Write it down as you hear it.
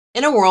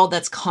In a world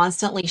that's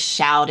constantly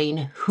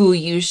shouting who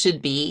you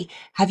should be,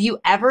 have you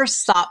ever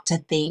stopped to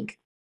think,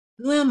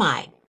 who am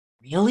I?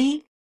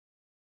 Really?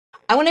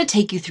 I want to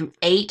take you through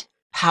 8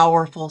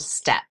 powerful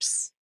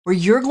steps where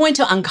you're going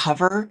to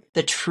uncover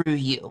the true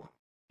you.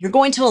 You're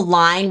going to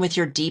align with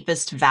your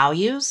deepest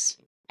values,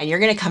 and you're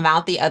going to come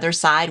out the other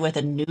side with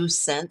a new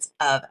sense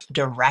of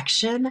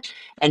direction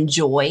and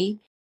joy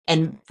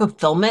and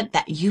fulfillment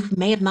that you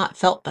may have not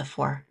felt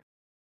before.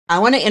 I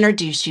want to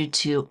introduce you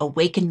to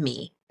Awaken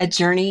Me, a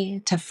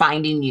journey to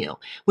finding you,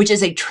 which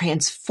is a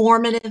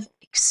transformative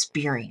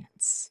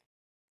experience.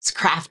 It's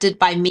crafted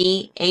by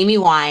me, Amy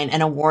Wine,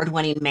 an award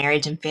winning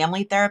marriage and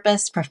family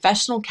therapist,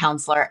 professional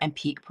counselor, and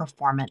peak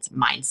performance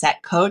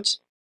mindset coach,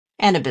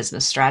 and a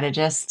business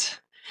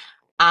strategist.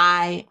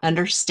 I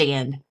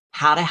understand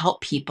how to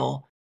help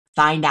people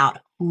find out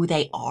who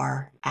they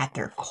are at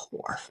their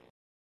core.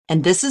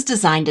 And this is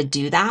designed to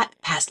do that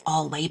past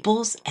all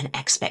labels and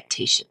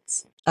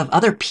expectations of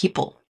other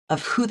people,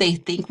 of who they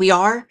think we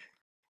are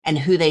and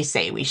who they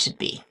say we should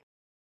be.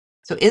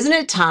 So isn't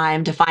it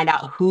time to find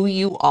out who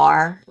you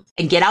are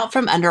and get out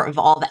from under of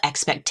all the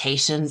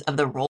expectations of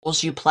the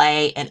roles you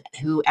play and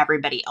who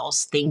everybody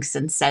else thinks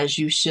and says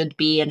you should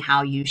be and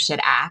how you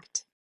should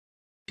act?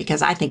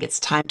 Because I think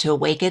it's time to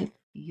awaken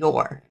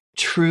your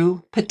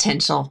true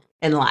potential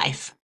in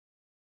life.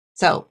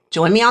 So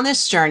join me on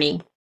this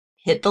journey,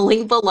 hit the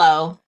link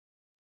below,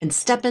 and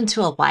step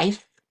into a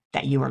life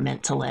that you were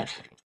meant to live.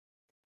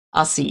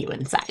 I'll see you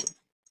inside.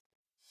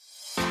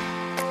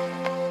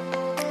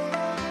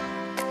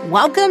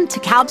 Welcome to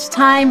Couch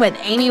Time with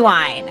Amy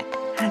Wine,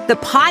 the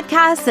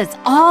podcast that's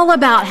all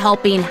about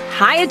helping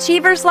high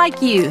achievers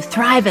like you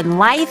thrive in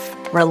life,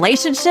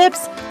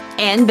 relationships,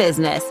 and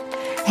business.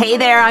 Hey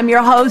there, I'm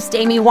your host,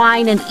 Amy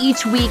Wine, and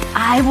each week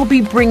I will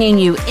be bringing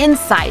you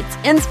insights,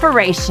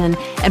 inspiration,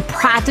 and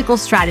practical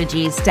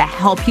strategies to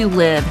help you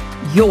live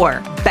your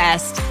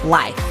best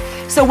life.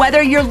 So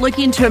whether you're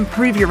looking to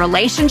improve your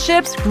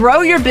relationships,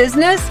 grow your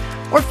business,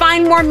 or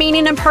find more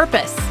meaning and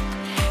purpose,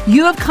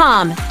 you have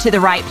come to the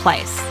right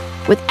place.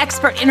 With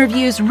expert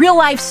interviews,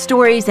 real-life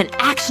stories, and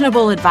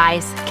actionable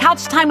advice,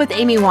 Couch Time with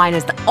Amy Wine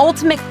is the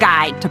ultimate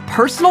guide to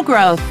personal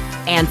growth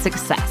and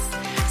success.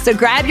 So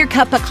grab your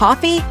cup of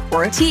coffee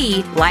or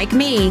tea like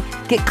me,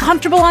 get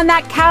comfortable on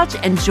that couch,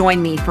 and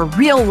join me for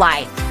real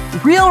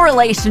life, real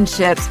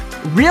relationships,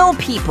 real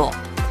people.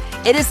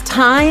 It is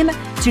time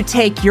to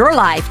take your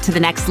life to the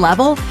next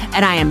level,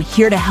 and I am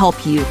here to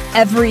help you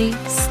every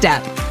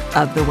step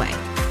of the way.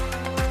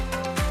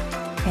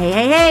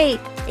 Hey,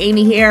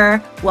 Amy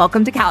here.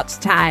 Welcome to Couch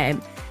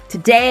Time.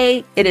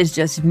 Today, it is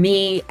just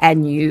me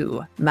and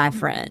you, my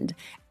friend.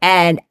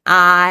 And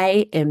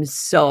I am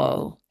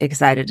so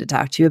excited to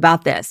talk to you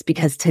about this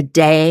because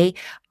today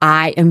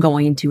I am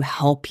going to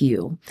help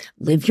you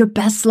live your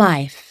best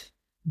life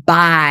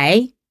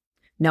by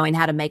knowing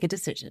how to make a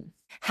decision.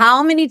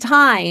 How many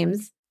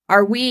times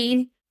are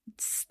we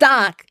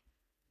stuck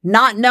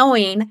not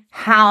knowing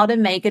how to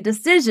make a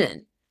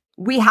decision?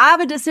 We have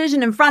a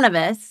decision in front of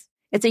us.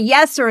 It's a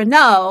yes or a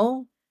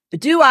no.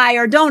 Do I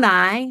or don't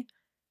I?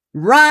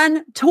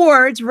 Run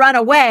towards, run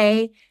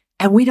away,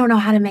 and we don't know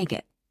how to make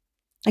it.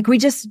 Like we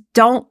just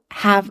don't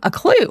have a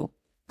clue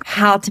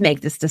how to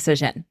make this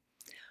decision.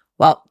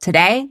 Well,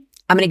 today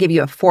I'm going to give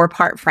you a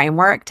 4-part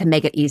framework to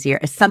make it easier.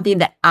 It's something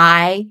that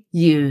I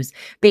use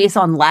based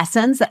on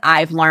lessons that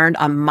I've learned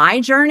on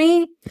my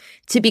journey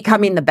to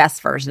becoming the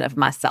best version of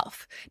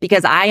myself.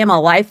 Because I am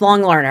a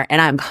lifelong learner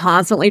and I'm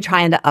constantly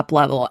trying to up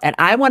level. And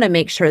I want to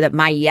make sure that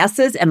my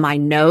yeses and my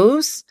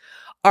nos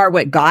are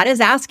what God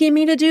is asking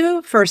me to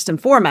do first and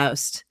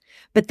foremost,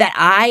 but that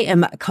I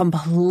am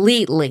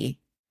completely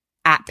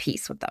at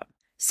peace with them.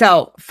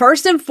 So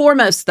first and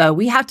foremost, though,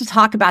 we have to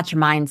talk about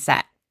your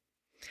mindset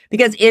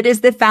because it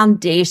is the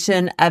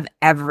foundation of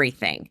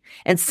everything.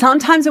 And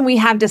sometimes when we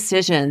have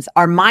decisions,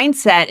 our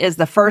mindset is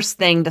the first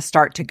thing to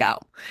start to go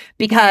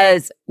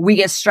because we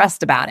get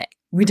stressed about it.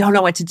 We don't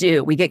know what to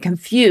do. We get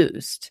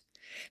confused.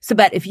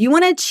 But if you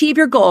want to achieve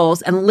your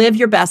goals and live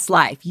your best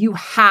life, you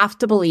have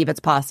to believe it's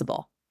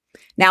possible.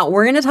 Now,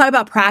 we're going to talk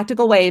about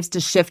practical ways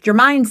to shift your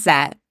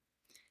mindset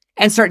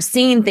and start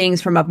seeing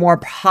things from a more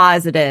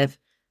positive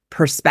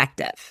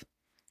perspective,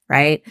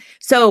 right?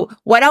 So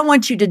what I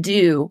want you to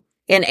do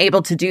and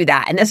able to do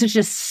that, and this is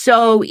just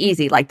so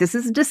easy, like this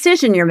is a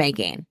decision you're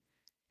making.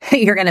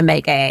 You're going to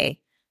make a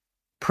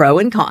pro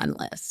and con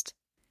list.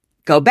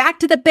 Go back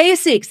to the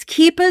basics.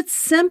 Keep it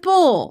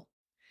simple.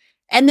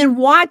 And then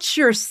watch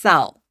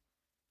yourself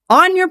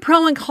on your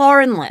pro and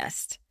con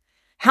list.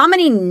 How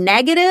many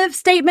negative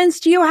statements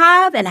do you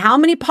have and how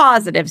many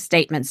positive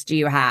statements do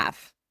you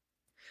have?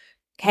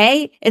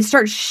 Okay, and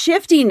start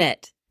shifting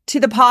it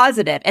to the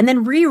positive and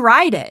then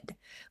rewrite it.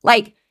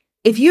 Like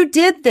if you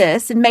did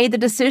this and made the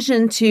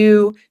decision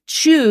to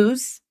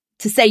choose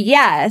to say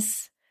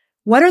yes,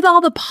 what are all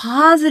the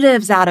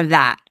positives out of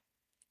that?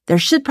 There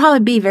should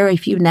probably be very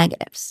few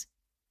negatives.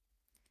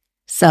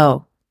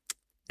 So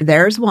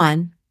there's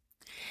one.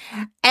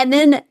 And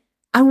then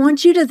I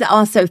want you to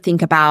also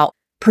think about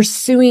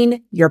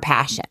pursuing your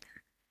passion,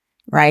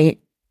 right?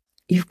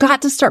 you've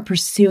got to start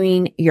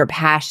pursuing your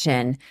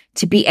passion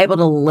to be able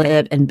to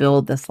live and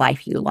build this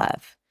life you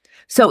love.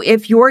 So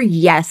if your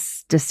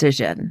yes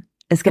decision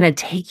is going to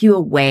take you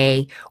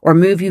away or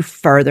move you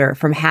further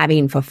from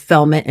having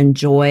fulfillment and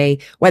joy,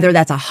 whether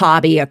that's a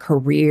hobby, a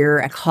career,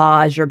 a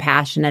cause you're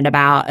passionate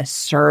about, a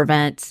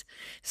servant,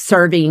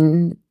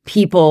 serving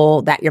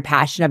people that you're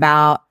passionate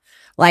about,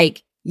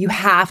 like you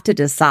have to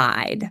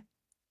decide.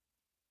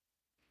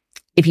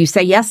 If you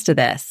say yes to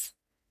this,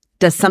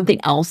 does something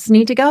else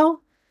need to go?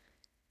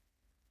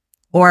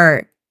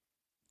 Or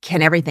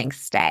can everything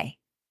stay?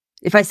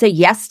 If I say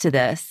yes to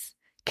this,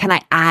 can I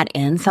add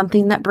in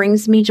something that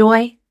brings me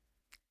joy?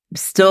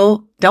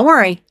 Still, don't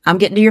worry, I'm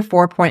getting to your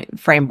 4-point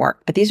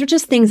framework, but these are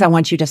just things I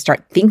want you to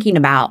start thinking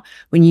about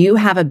when you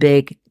have a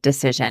big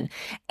decision.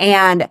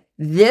 And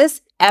this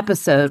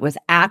episode was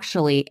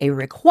actually a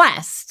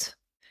request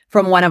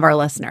from one of our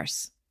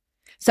listeners.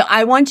 So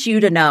I want you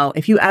to know,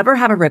 if you ever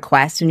have a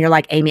request and you're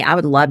like, Amy, I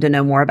would love to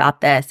know more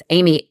about this.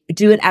 Amy,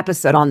 do an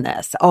episode on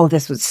this. Oh,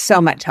 this would so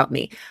much help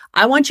me.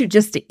 I want you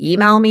just to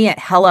email me at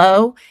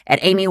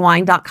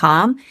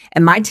hello@amywine.com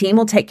and my team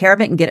will take care of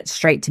it and get it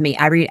straight to me.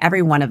 I read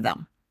every one of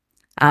them.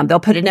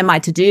 They'll put it in my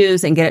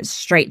to-dos and get it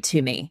straight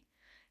to me,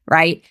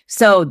 right?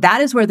 So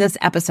that is where this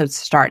episode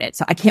started.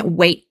 So I can't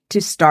wait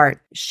to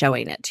start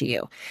showing it to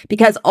you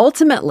because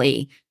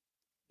ultimately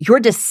your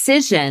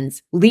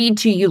decisions lead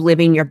to you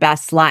living your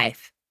best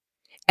life.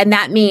 And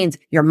that means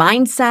your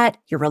mindset,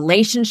 your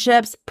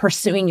relationships,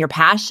 pursuing your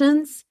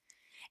passions,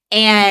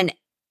 and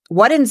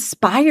what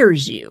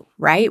inspires you,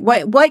 right?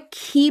 What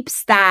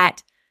keeps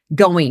that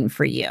going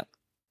for you?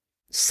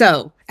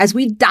 So as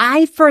we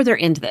dive further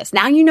into this,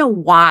 now you know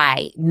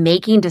why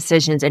making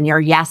decisions and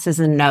your yeses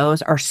and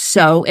nos are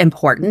so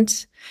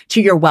important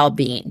to your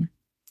well-being.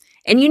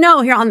 And you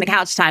know, here on the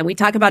Couch Time, we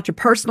talk about your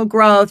personal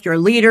growth, your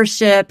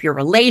leadership, your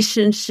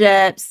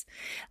relationships.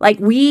 Like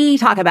we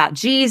talk about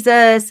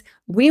Jesus.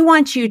 We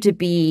want you to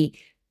be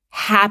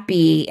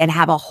happy and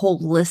have a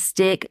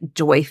holistic,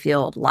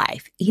 joy-filled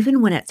life,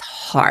 even when it's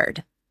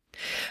hard.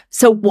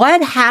 So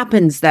what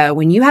happens though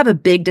when you have a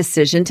big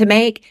decision to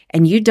make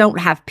and you don't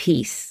have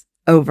peace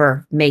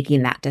over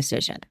making that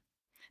decision?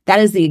 That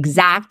is the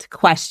exact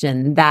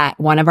question that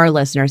one of our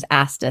listeners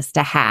asked us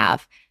to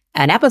have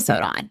an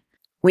episode on.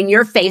 When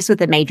you're faced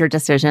with a major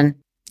decision,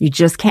 you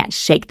just can't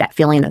shake that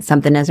feeling that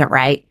something isn't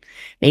right.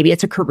 Maybe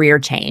it's a career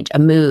change, a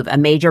move, a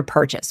major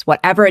purchase,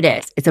 whatever it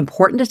is. It's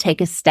important to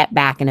take a step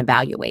back and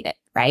evaluate it,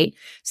 right?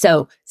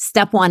 So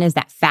step one is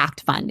that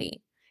fact finding,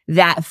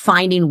 that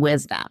finding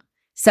wisdom.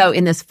 So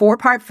in this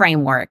 4-part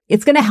framework,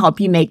 it's going to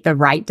help you make the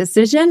right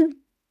decision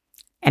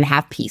and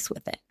have peace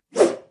with it.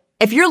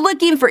 If you're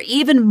looking for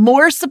even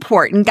more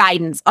support and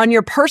guidance on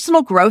your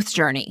personal growth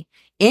journey,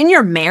 in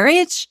your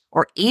marriage,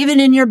 or even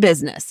in your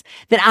business,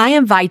 then I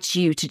invite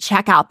you to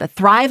check out the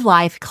Thrive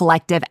Life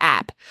Collective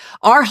app.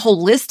 Our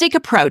holistic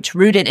approach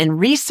rooted in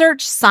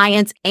research,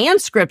 science,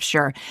 and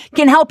scripture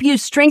can help you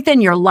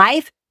strengthen your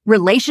life,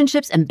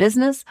 relationships, and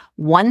business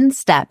one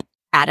step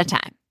at a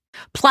time.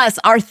 Plus,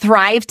 our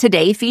Thrive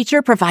Today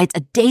feature provides a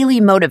daily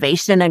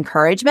motivation and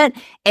encouragement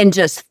in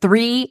just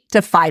 3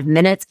 to 5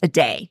 minutes a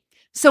day.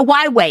 So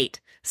why wait?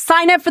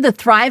 Sign up for the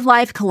Thrive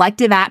Life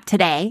Collective app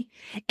today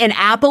in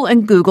Apple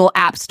and Google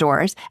app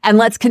stores, and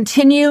let's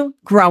continue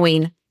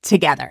growing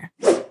together.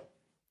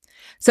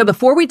 So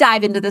before we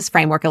dive into this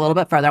framework a little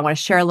bit further, I want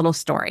to share a little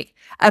story.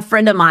 A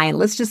friend of mine,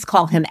 let's just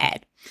call him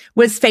Ed,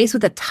 was faced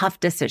with a tough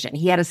decision.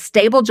 He had a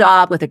stable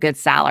job with a good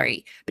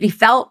salary, but he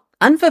felt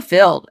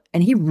unfulfilled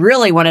and he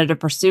really wanted to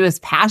pursue his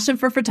passion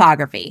for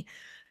photography.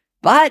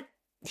 But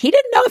he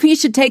didn't know if he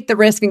should take the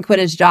risk and quit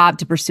his job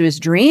to pursue his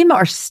dream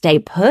or stay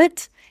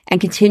put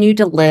and continue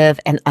to live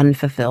an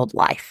unfulfilled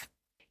life.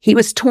 He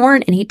was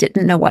torn and he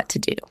didn't know what to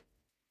do.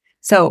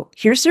 So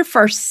here's your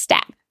first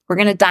step. We're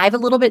going to dive a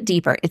little bit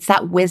deeper. It's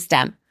that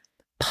wisdom.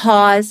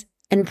 Pause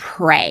and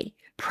pray.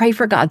 Pray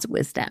for God's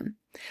wisdom.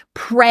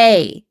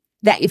 Pray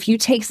that if you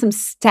take some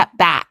step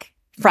back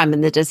from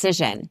the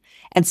decision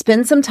and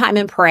spend some time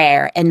in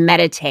prayer and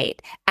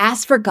meditate,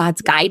 ask for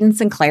God's guidance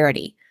and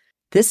clarity.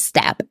 This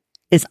step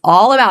is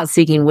all about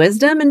seeking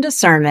wisdom and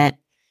discernment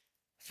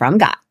from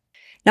God.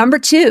 Number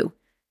 2,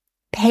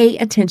 pay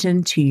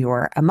attention to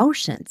your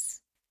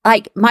emotions.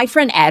 Like my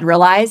friend Ed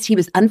realized he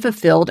was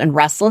unfulfilled and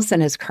restless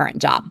in his current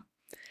job.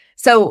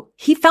 So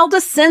he felt a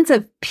sense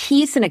of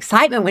peace and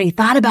excitement when he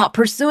thought about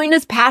pursuing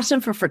his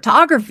passion for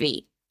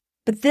photography.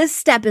 But this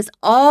step is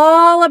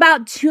all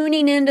about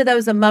tuning into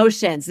those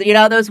emotions,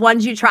 those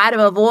ones you try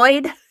to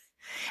avoid,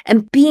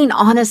 and being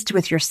honest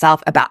with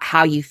yourself about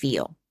how you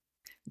feel.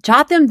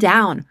 Jot them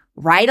down,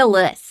 write a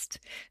list.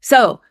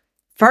 So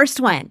first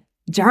one,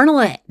 journal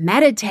it,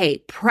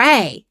 meditate,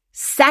 pray.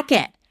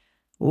 Second,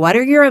 what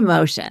are your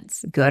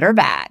emotions, good or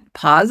bad,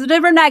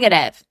 positive or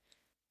negative?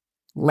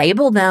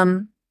 Label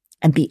them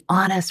and be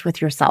honest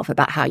with yourself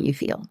about how you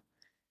feel.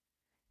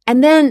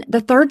 And then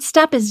the third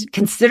step is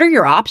consider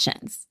your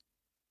options.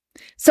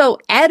 So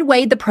Ed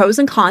weighed the pros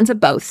and cons of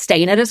both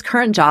staying at his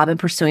current job and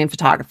pursuing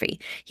photography.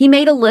 He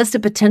made a list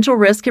of potential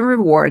risks and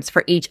rewards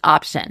for each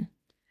option.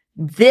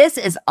 This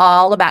is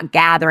all about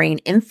gathering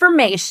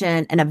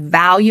information and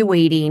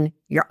evaluating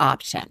your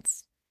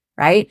options,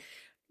 right?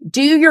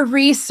 Do your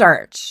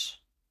research.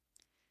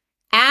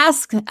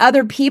 Ask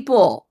other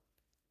people,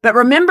 but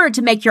remember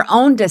to make your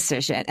own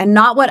decision and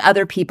not what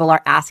other people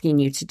are asking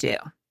you to do.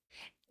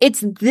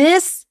 It's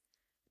this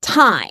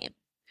time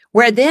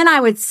where then I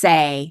would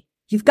say,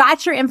 you've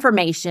got your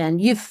information,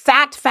 you've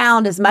fact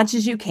found as much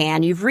as you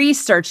can, you've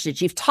researched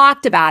it, you've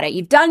talked about it,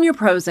 you've done your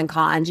pros and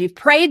cons, you've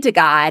prayed to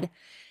God,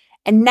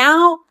 and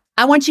now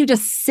I want you to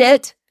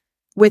sit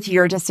with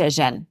your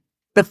decision.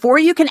 Before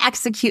you can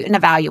execute and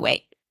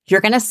evaluate, you're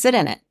going to sit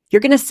in it.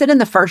 You're going to sit in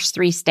the first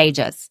 3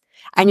 stages,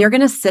 and you're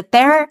going to sit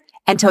there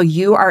until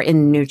you are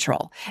in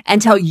neutral,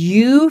 until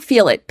you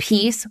feel at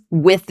peace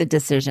with the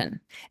decision.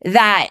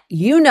 That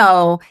you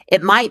know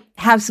it might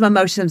have some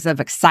emotions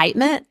of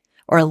excitement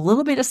or a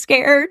little bit of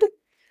scared,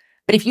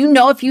 but if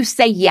you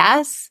say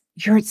yes,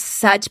 you're at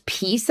such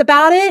peace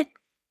about it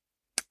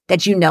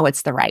that you know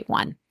it's the right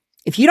one.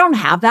 If you don't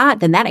have that,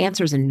 then that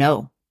answer is a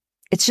no.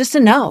 It's just a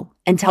no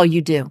until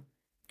you do,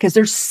 because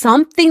there's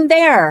something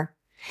there,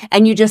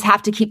 and you just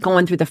have to keep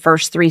going through the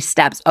first 3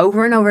 steps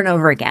over and over and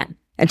over again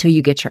until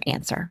you get your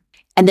answer.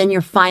 And then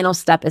your final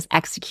step is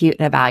execute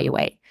and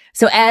evaluate.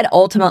 So Ed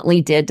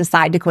ultimately did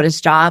decide to quit his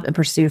job and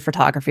pursue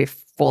photography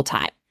full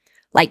time.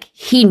 Like,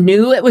 he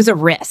knew it was a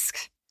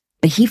risk,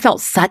 but he felt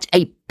such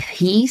a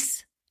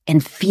peace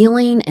and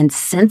feeling and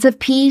sense of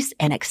peace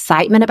and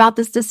excitement about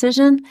this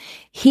decision.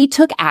 He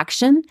took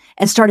action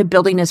and started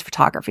building his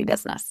photography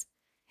business.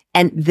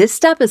 And this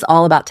step is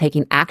all about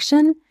taking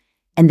action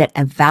and then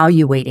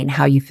evaluating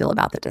how you feel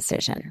about the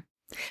decision.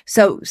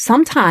 So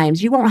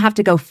sometimes you won't have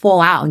to go full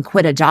out and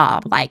quit a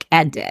job like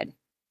Ed did.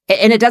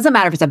 And it doesn't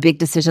matter if it's a big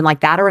decision like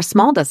that or a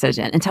small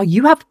decision. Until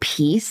you have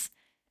peace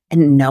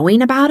and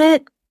knowing about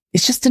it,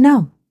 it's just a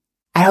no.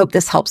 I hope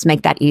this helps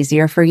make that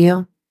easier for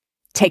you,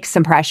 take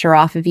some pressure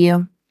off of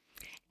you.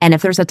 And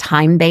if there's a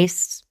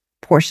time-based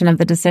portion of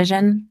the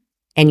decision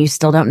and you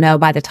still don't know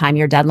by the time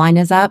your deadline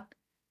is up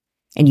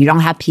and you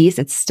don't have peace,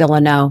 it's still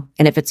a no.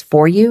 And if it's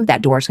for you,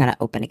 that door's going to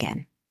open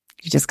again.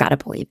 You just got to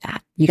believe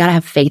that. You got to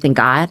have faith in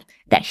God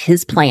that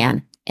his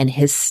plan and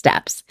his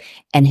steps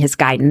and his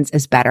guidance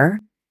is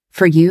better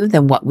for you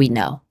than what we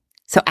know.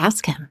 So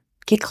ask him,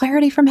 get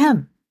clarity from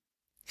him.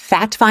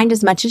 Fact find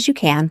as much as you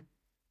can.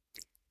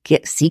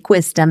 Seek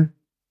wisdom,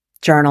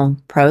 journal,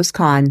 pros,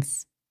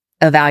 cons,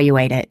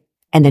 evaluate it,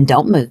 and then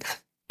don't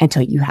move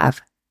until you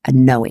have a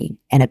knowing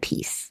and a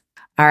peace.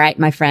 All right,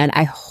 my friend,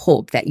 I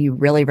hope that you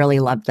really, really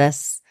love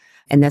this.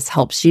 And this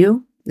helps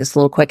you. This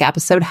little quick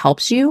episode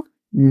helps you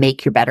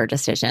make your better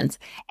decisions.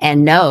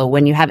 And know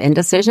when you have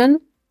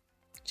indecision,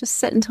 just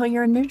sit until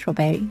you're in neutral,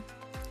 baby.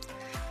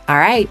 All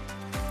right.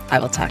 I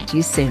will talk to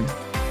you soon.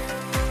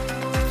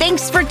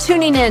 Thanks for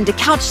tuning in to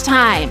Couch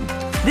Time.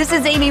 This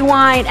is Amy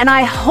Wine, and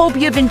I hope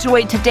you've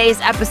enjoyed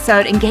today's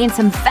episode and gained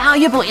some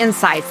valuable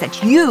insights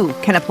that you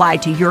can apply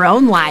to your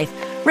own life,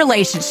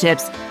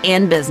 relationships,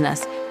 and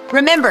business.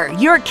 Remember,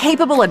 you're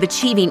capable of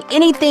achieving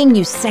anything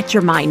you set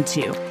your mind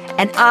to,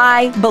 and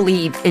I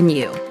believe in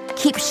you.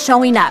 Keep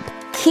showing up,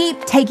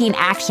 keep taking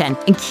action,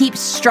 and keep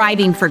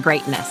striving for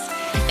greatness.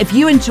 If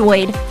you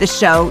enjoyed the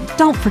show,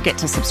 don't forget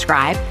to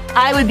subscribe.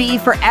 I would be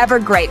forever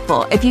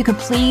grateful if you could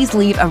please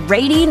leave a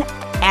rating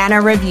and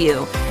a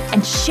review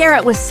and share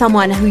it with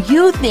someone who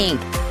you think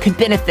could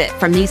benefit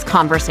from these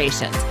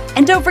conversations.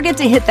 And don't forget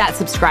to hit that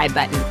subscribe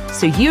button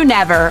so you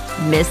never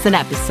miss an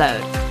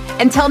episode.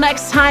 Until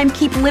next time,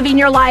 keep living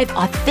your life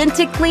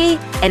authentically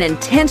and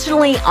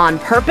intentionally on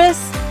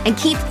purpose, and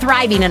keep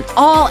thriving in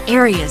all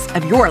areas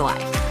of your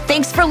life.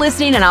 Thanks for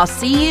listening, and I'll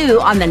see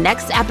you on the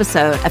next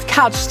episode of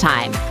Couch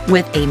Time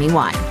with Amy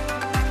Wine.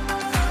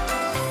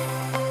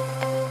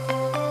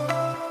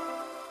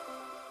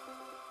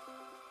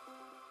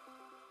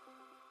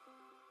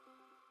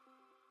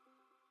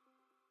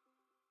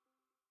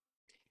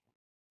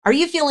 Are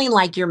you feeling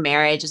like your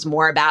marriage is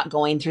more about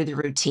going through the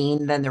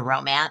routine than the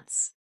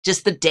romance?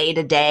 Just the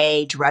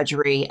day-to-day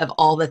drudgery of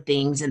all the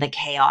things and the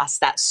chaos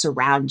that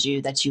surround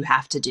you that you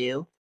have to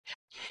do?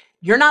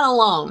 You're not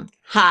alone.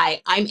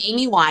 Hi, I'm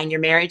Amy Wine, your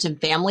marriage and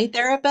family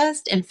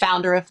therapist and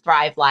founder of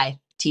Thrive Life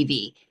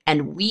TV,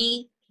 and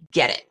we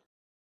get it.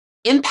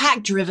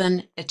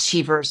 Impact-driven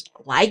achievers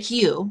like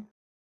you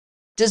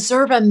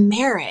deserve a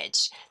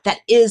marriage that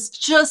is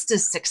just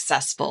as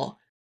successful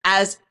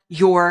as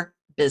your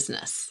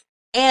business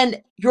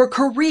and your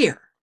career.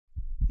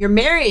 Your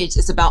marriage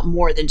is about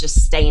more than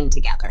just staying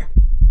together.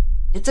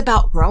 It's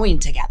about growing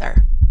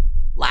together,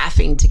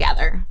 laughing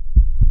together,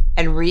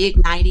 and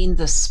reigniting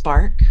the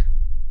spark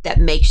that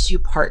makes you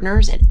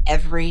partners in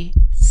every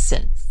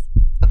sense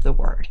of the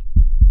word.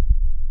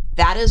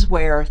 That is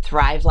where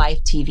Thrive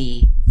Life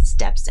TV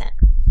steps in.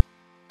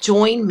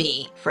 Join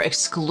me for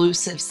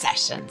exclusive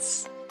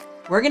sessions.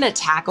 We're going to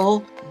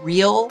tackle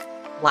real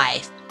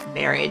life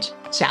marriage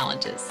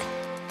challenges,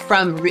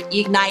 from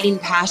reigniting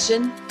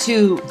passion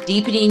to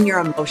deepening your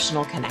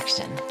emotional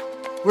connection.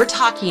 We're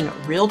talking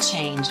real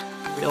change,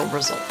 real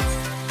results.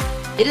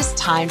 It is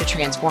time to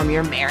transform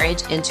your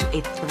marriage into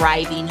a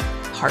thriving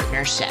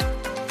partnership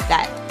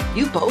that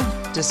you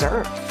both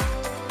deserve.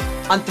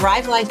 On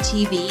Thrive Life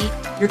TV,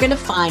 you're going to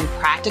find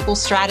practical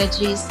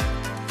strategies,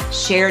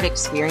 shared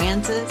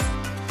experiences,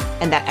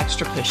 and that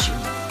extra push you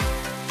need.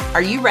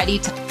 Are you ready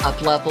to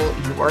up-level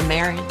your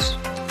marriage?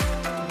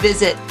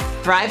 Visit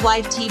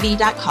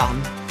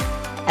thrivelifetv.com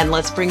and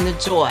let's bring the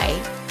joy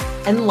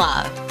and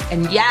love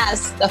and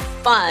yes, the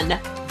fun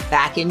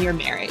back in your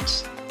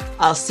marriage.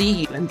 I'll see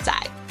you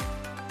inside.